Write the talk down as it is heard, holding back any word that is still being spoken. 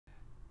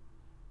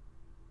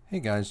Hey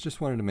guys, just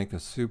wanted to make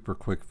a super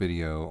quick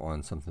video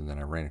on something that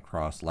I ran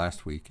across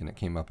last week and it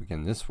came up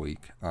again this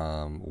week.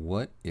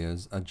 What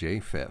is a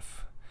JFIF?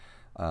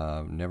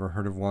 Never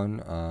heard of one.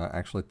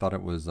 Actually thought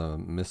it was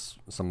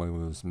somebody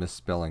was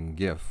misspelling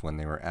GIF when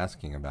they were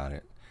asking about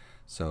it.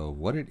 So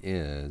what it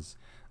is,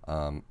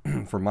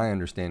 from my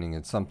understanding,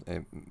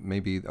 it may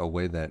be a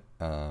way that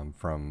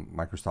from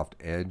Microsoft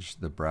Edge,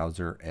 the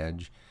browser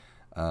Edge,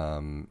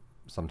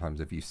 sometimes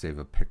if you save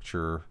a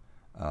picture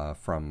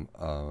from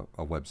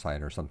a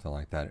website or something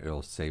like that,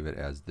 it'll save it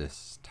as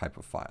this type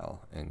of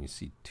file, and you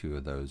see two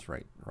of those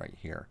right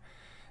here,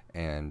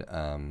 and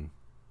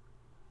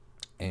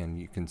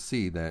you can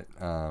see that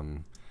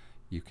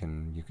you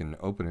can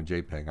open a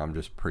JPEG. I'm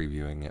just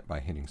previewing it by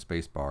hitting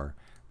spacebar,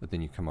 but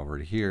then you come over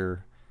to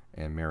here,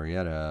 and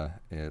Marietta,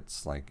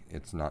 it's like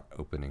it's not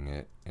opening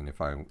it, and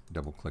if I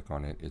double click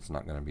on it, it's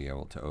not going to be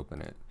able to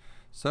open it.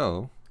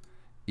 So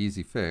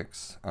easy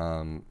fix.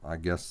 I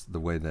guess the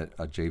way that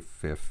a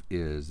JFIF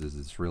is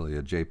it's really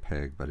a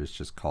JPEG, but it's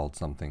just called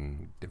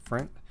something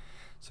different.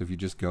 So if you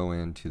just go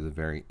into the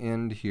very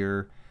end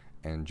here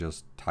and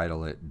just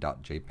title it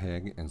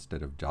 .jpeg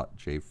instead of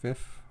 .jfif,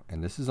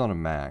 and this is on a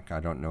Mac. I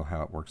don't know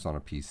how it works on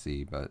a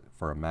PC, but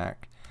for a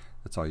Mac,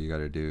 that's all you got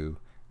to do.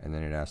 And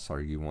then it asks,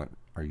 are you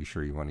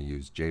sure you want to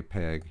use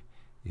JPEG?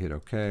 You hit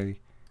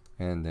OK,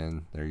 and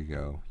then there you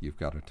go. You've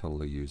got a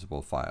totally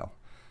usable file.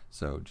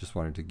 So just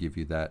wanted to give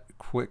you that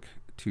quick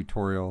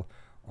tutorial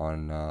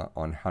on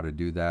how to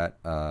do that.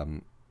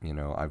 You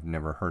know, I've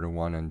never heard of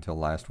one until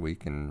last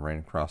week and ran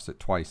across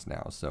it twice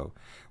now. So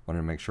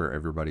wanted to make sure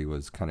everybody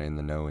was kind of in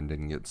the know and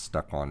didn't get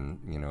stuck on,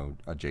 you know,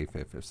 a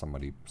JFIF if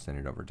somebody sent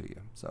it over to you.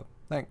 So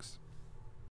thanks.